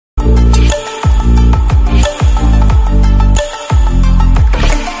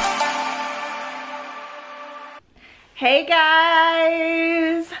Hey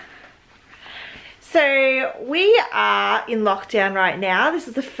guys! So we are in lockdown right now. This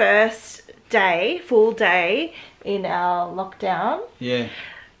is the first day, full day in our lockdown. Yeah.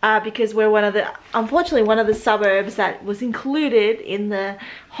 Because we're unfortunately one of the suburbs that was included in the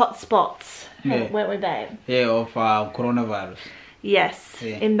hotspots. Yeah. Weren't we, babe? Yeah, of coronavirus. Yes,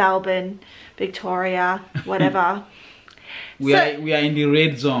 yeah. In Melbourne, Victoria, whatever. We are in the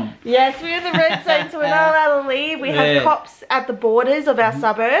red zone. Yes, we're in the red zone, so we're not allowed to leave. We have cops at the borders of our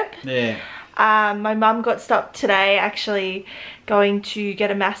suburb. Yeah. My mum got stopped today actually going to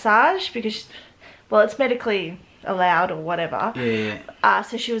get a massage because, well, it's medically allowed or whatever. Yeah.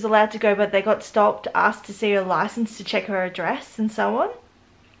 So she was allowed to go, but they got stopped, asked to see her license to check her address and so on.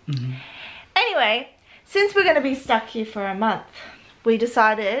 Anyway, since we're going to be stuck here for a month, we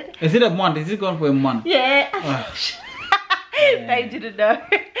decided... Is it a month? Is it going for a month? Yeah. They didn't know.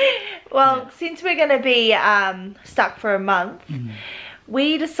 Well, since we're going to be stuck for a month,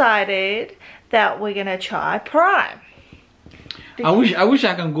 we decided that we're going to try Prime. I wish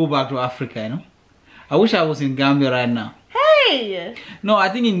I can go back to Africa, you know. I wish I was in Gambia right now. Hey! No, I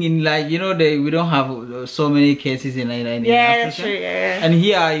think in like, you know, we don't have so many cases in Africa. That's true, yeah. And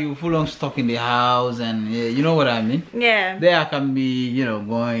here you full on stuck in the house and you know what I mean? Yeah. There I can be, you know,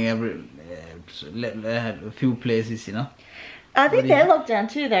 going a few places, you know. I think they're locked down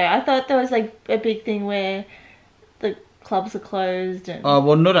too though. I thought there was like a big thing where the clubs are closed and... Oh,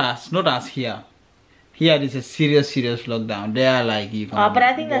 well, not us here. Here it is a serious lockdown. They are like you can but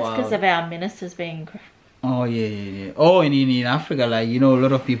I think that's because of our ministers being... Oh yeah. Oh, in Africa, like, you know, a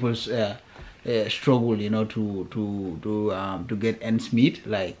lot of people struggle, you know, to get ends meet,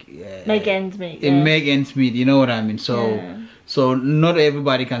 like make ends meet. Make ends meet. You know what I mean? So not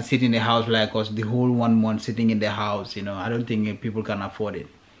everybody can sit in the house like us the whole 1 month sitting in the house. You know, I don't think people can afford it.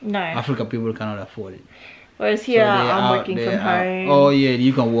 No. Africa people cannot afford it. Whereas here, I'm working from home. Oh yeah,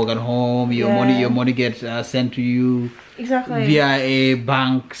 you can work at home. Your money gets sent to you. Exactly. Via a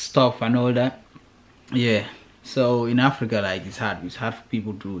bank stuff and all that. Yeah. So in Africa, like, it's hard. It's hard for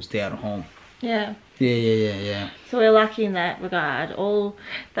people to stay at home. Yeah. Yeah. So we're lucky in that regard. The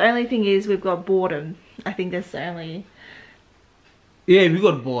only thing is we've got boredom. I think that's the only... Yeah, we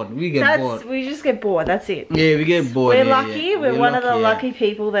got bored. We bored. We just get bored. That's it. Yeah, we get bored. We're lucky. Yeah. We're one of the lucky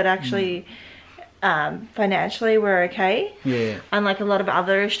people that actually, financially, we're okay. Yeah. Unlike a lot of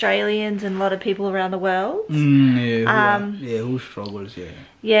other Australians and a lot of people around the world. Who struggles? Yeah.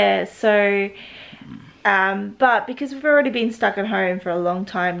 Yeah. So, but because we've already been stuck at home for a long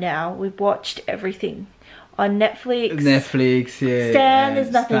time now, we've watched everything on Netflix. Yeah. Stan,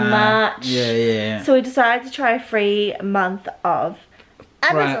 there's nothing much. Yeah. So we decided to try a free month of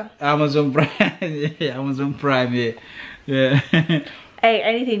Amazon Prime. Yeah, Amazon Prime. Yeah. Hey,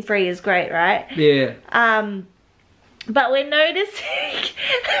 anything free is great, right? Yeah. But we're noticing.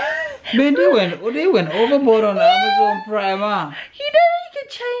 Man, they went overboard on Amazon Prime. Huh? You know you can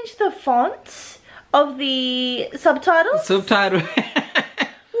change the font of the subtitles. Subtitle.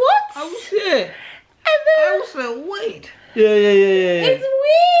 What? I was here. And then I was like, wait. Yeah. It's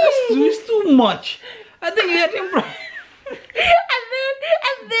weird. It's too much. I think you had him.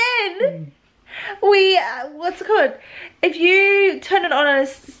 and then we what's it called? If you turn it on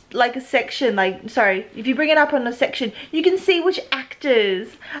as like a section, if you bring it up on a section, you can see which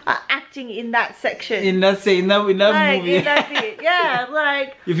actors are acting in that section. In that movie. In that bit. Yeah,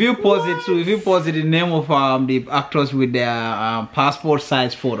 like if you pause it, the name of the actors with their passport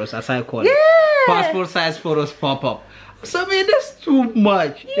size photos, as I call it. Passport size photos pop up. So I mean, that's too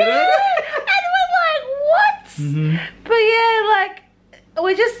much. Yeah. You know? And we're like, what? But yeah, like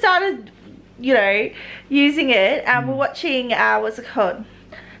we just started, you know, using it and we're watching what's it called?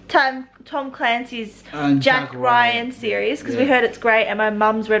 Tom Clancy's Jack Ryan series because we heard it's great and my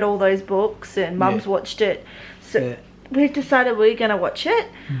mum's read all those books and mum's watched it. So we decided we're gonna watch it.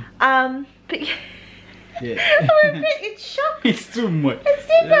 But it's shocking. It's too much.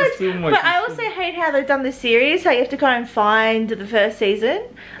 It's too much. But I also hate how they've done the series. How you have to go and find the first season.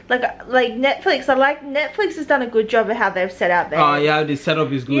 Like Netflix. Netflix has done a good job of how they've set out there. Oh yeah, the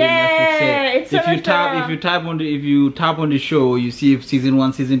setup is good. Yeah, it's so much better. If you tap on the show, you see season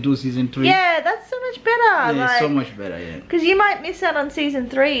 1, season 2, season 3. Yeah, that's so much better. Yeah, so much better. Yeah. Because you might miss out on season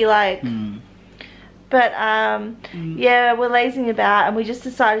 3, like. But yeah, we're lazing about and we just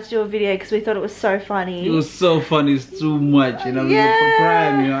decided to do a video because we thought it was so funny. It was so funny. It's too much, you know.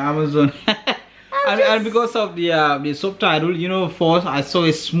 Prime, you know, Amazon. and because of the subtitle, you know, first I saw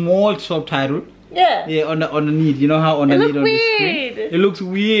a small subtitle Yeah. Yeah, underneath. You know how underneath on the screen? Weird. It looks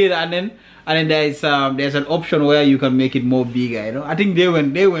weird, and then there's an option where you can make it more bigger. You know, I think they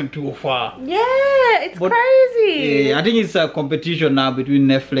went too far. Yeah, it's crazy. Yeah, I think it's a competition now between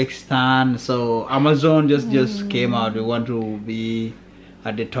Netflix and so Amazon just came out. They want to be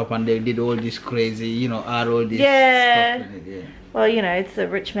at the top, and they did all this crazy, you know, add all this stuff in it. Yeah. Well, you know, it's the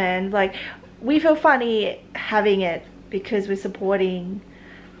rich man. Like, we feel funny having it because we're supporting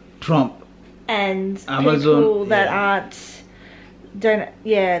Trump and Amazon, people that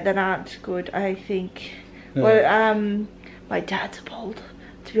aren't good, I think. Yeah. Well, my dad's appalled,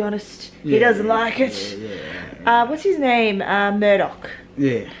 to be honest. He doesn't like it. What's his name? Murdoch.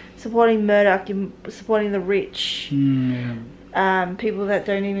 Yeah. Supporting Murdoch, supporting the rich. People that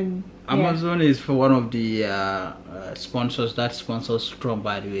don't even. Amazon is for one of the sponsors that sponsors Trump,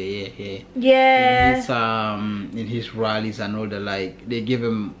 by the way. Yeah. In his rallies and all that, like they give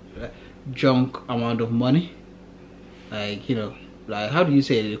him junk amount of money, like, you know, like, how do you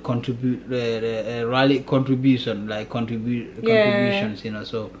say it? Rally contribution, like contributions, you know.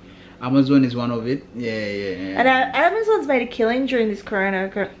 So Amazon is one of it. And Amazon's made a killing during this corona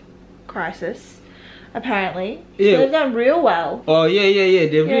crisis. Apparently, they've done real well. Oh yeah,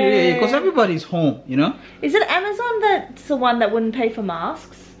 because everybody's home, you know. Is it Amazon that's the one that wouldn't pay for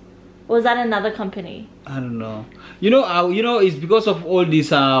masks, or is that another company? I don't know. You know, it's because of all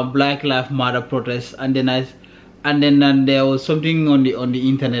these Black Lives Matter protests, and then there was something on the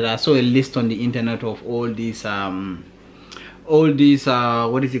internet. I saw a list on the internet of all these what is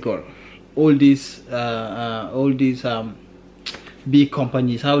it called? All these big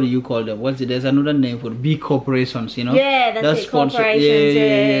companies. How do you call them? There's another name for big corporations, you know. Yeah, that's it, corporations.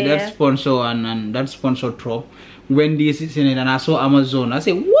 Yeah. That sponsor and that sponsor Trump. Wendy's is in it, and I saw Amazon. I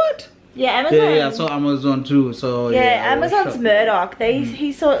said, what? Yeah, Amazon. Yeah, I saw Amazon too. So Amazon's Murdoch.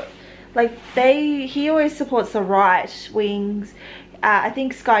 He always supports the right wings. I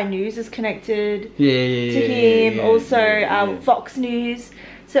think Sky News is connected to him. Also, Fox News.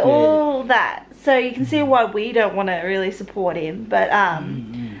 So all that. So you can see why we don't want to really support him, but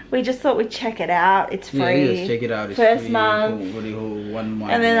we just thought we'd check it out. It's free. Yeah, just check it out. It's first free month, for the whole 1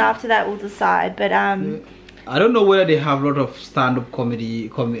 month, and then after that we'll decide. But I don't know whether they have a lot of stand-up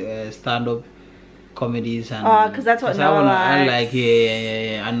comedies and because that's what Noah likes. I like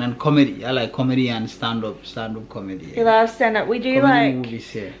and then comedy. I like comedy and stand-up comedy. He loves stand-up. We do comedy like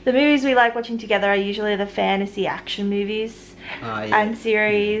movies, the movies we like watching together are usually the fantasy action movies and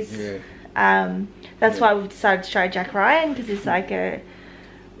series. That's why we've decided to try Jack Ryan, because it's like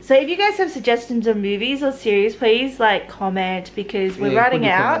so if you guys have suggestions of movies or series, please like comment, because we're running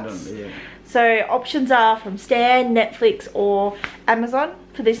out. So options are from Stan, Netflix or Amazon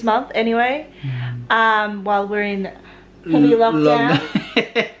for this month anyway. While we're in heavy lockdown.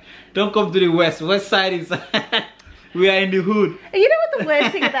 Don't come to the west side is we are in the hood. You know what the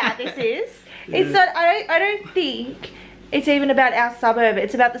worst thing about this is? It's that I don't think it's even about our suburb.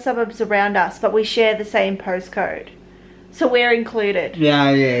 It's about the suburbs around us, but we share the same postcode, so we're included.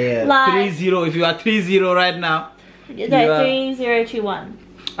 Yeah. Like, 30. If you are 30 right now. No, 3021.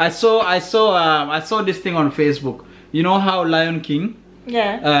 I saw this thing on Facebook. You know how Lion King?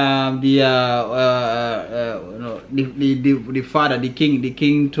 Yeah. The father, the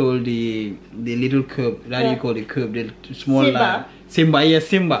king told the little cub, that you call the cub, the small lion,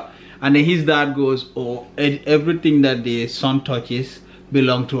 Simba. And then his dad goes, "Oh, everything that the son touches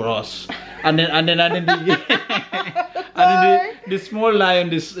belongs to us." And then the small lion,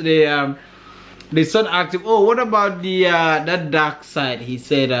 the son asked him, "Oh, what about the that dark side?" He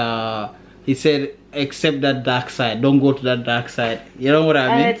said, "Except that dark side. Don't go to that dark side." You know what I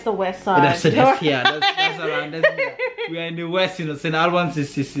mean? And it's the west side. That's around. We are in the west, you know. St. Albans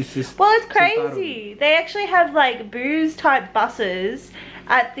is. Well, it's crazy. They actually have like booze type buses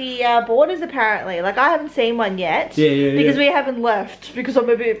at the borders apparently. Like, I haven't seen one yet. Because we haven't left, because I'm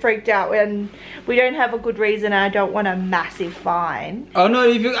a bit freaked out and we don't have a good reason and I don't want a massive fine. Oh no,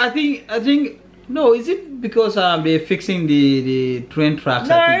 I think no, is it because they're fixing the train tracks?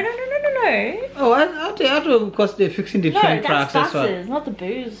 No. Oh, I thought because they're fixing the train tracks. No, that's buses, not the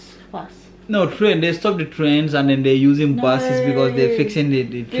booze bus. No, train. They stop the trains and then they're using buses because they're fixing the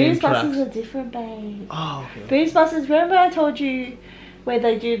train tracks. Booze buses are different, babe. Oh, okay. Booze buses, remember I told you where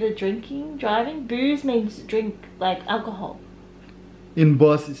they do the driving? Booze means drink, like alcohol. In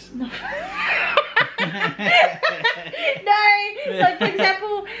buses? No. No, like for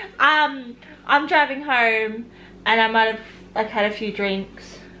example, I'm driving home and I might have like had a few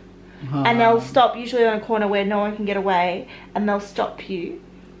drinks. And they'll stop usually on a corner where no one can get away, and they'll stop you,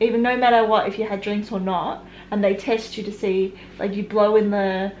 even no matter what, if you had drinks or not, and they test you to see, like, you blow in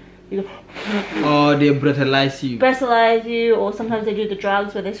the You go, Oh, they brutalize you. breathalyze you, or sometimes they do the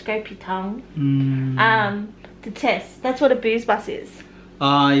drugs where they scrape your tongue. To test. That's what a booze bus is.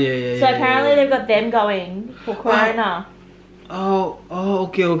 Ah, yeah. So apparently they've got them going for corona. Oh,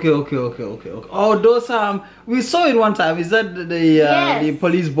 okay. Oh, those we saw it one time. Is that the Yes.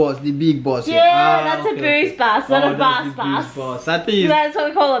 police boss, the big boss? Yeah, that's a booze bus, not a bus Booze boss. I think That's what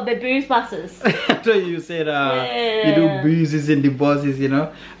we call it, the booze buses. I thought you said you do boozes in the buses, you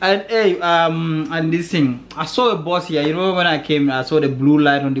know. And hey, and this thing, I saw a bus here. You know when I came, I saw the blue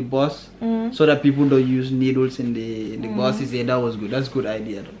light on the bus, so that people don't use needles in the buses. Yeah, that was good. That's a good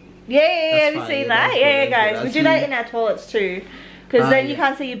idea. Though. Yeah, have you seen that? Yeah, guys, we do that in our toilets too, because then you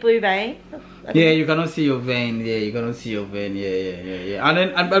can't see your blue vein. Yeah, you cannot see your vein. Yeah, you cannot see your vein. Yeah. And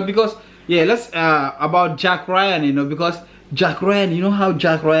then, but because let's about Jack Ryan, you know, because Jack Ryan, you know how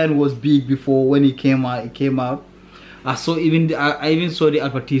Jack Ryan was big before when he came out. I saw I even saw the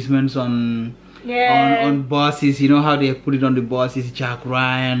advertisements on buses. You know how they put it on the buses, Jack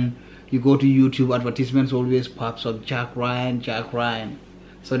Ryan. You go to YouTube, advertisements always pops up Jack Ryan.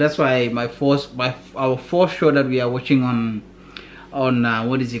 So that's why our first show that we are watching on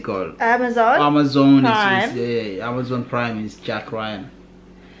what is it called? Amazon Prime. Amazon Prime is Jack Ryan.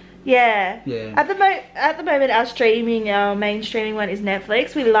 Yeah. At the moment, our main streaming one is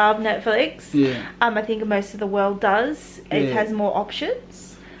Netflix. We love Netflix. Yeah. I think most of the world does. It has more options.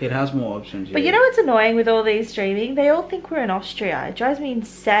 It has more options. Yeah. But you know what's annoying with all these streaming? They all think we're in Austria. It drives me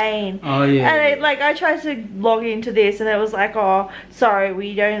insane. Oh yeah. And I tried to log into this, and it was like, oh, sorry,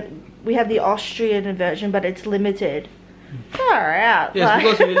 we have the Austrian version, but it's limited. Far out. Yes,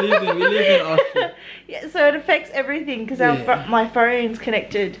 because we live in Austria. Yeah, so it affects everything because my phone's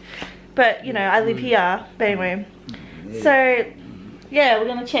connected. But you know, I live here. But anyway, so. Yeah, we're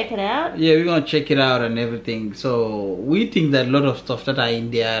gonna check it out. Yeah, we're gonna check it out and everything. So we think that a lot of stuff that are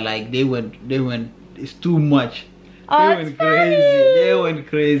in there, like they went, it's too much. Oh, they went crazy. They went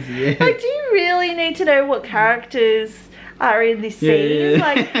crazy. Yeah. Like, do you really need to know what characters are in this scene? Yeah.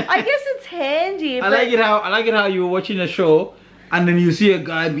 Like, I guess it's handy. I like it how you were watching a show and then you see a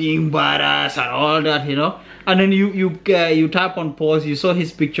guy being badass and all that, you know. And then you tap on pause. You saw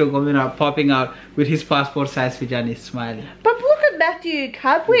his picture popping out with his passport size picture, and he's smiling. But look at Matthew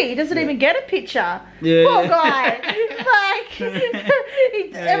Cadbury. He doesn't even get a picture. Yeah. Poor guy.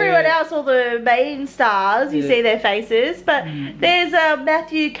 Everyone else, all the main stars, you see their faces. But there's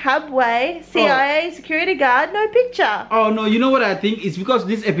Matthew Cadbury, CIA security guard, no picture. Oh no, you know what I think? It's because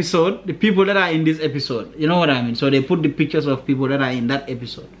this episode, the people that are in this episode, you know what I mean? So they put the pictures of people that are in that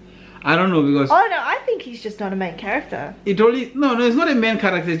episode. I don't know because. Oh no, I think he's just not a main character. No, it's not a main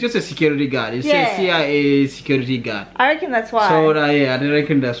character. It's just a security guard. It's a CIA security guard. I reckon that's why. So I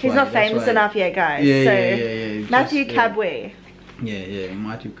reckon that's why. He's not famous enough yet, guys. Yeah. Matthew Cadbury. Yeah,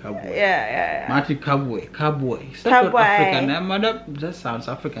 Matthew Cadbury. Yeah. Matthew Cadbury. Is that Cadbury. African? That sounds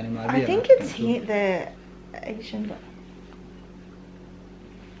African. I think it's the Asian guy.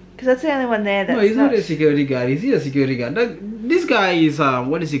 Because that's the only one there that's. No, he's not a security guard. Is he a security guard? This guy is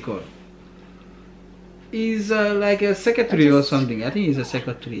what is he called? He's like a secretary or something. I think he's a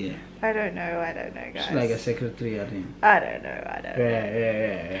secretary. Yeah. I don't know, guys. It's like a secretary, I think. I don't know.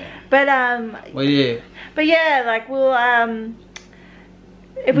 Yeah. But Well, yeah. But yeah, like we'll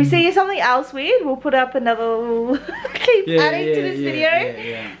if we see something else weird, we'll put up another. We'll keep adding to this video.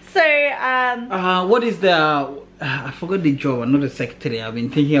 Yeah. So what is the? I forgot the job. I'm not a secretary. I've been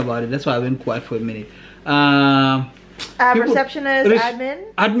thinking about it. That's why I went quiet for a minute. Receptionist,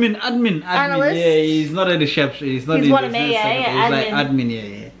 admin. Analyst. Yeah, he's not a reception. He's not. He's one of me. He's like admin.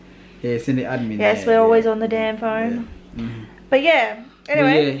 Yeah, it's in the admin. Yes, we're always on the damn phone. Yeah. But yeah.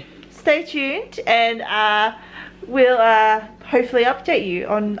 Anyway, stay tuned, and we'll hopefully update you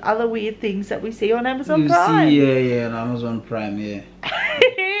on other weird things that we see on Amazon Prime. On Amazon Prime. Yeah.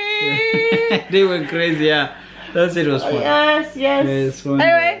 They went crazy. Yeah. That's it. Was fun. Yes. Yeah, it's fun.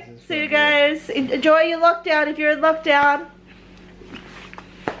 Anyway, see you guys. Enjoy your lockdown if you're in lockdown.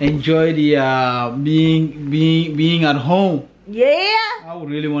 Enjoy the being at home. Yeah. I would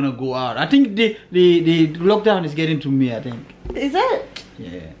really want to go out. I think the lockdown is getting to me. I think. Is it?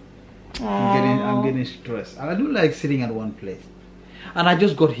 Yeah. I'm getting stressed. I don't like sitting at one place. And I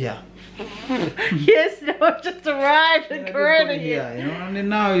just got here. Yes, no, I just arrived in Corona here. You know, and then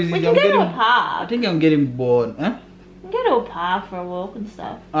now we can go to a park. I think I'm getting bored. Huh? We can go to a park for a walk and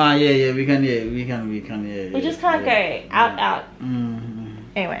stuff. Yeah, we can. We just can't go out. Mm-hmm.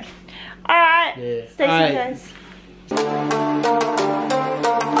 Anyway, alright. Stay tuned, guys.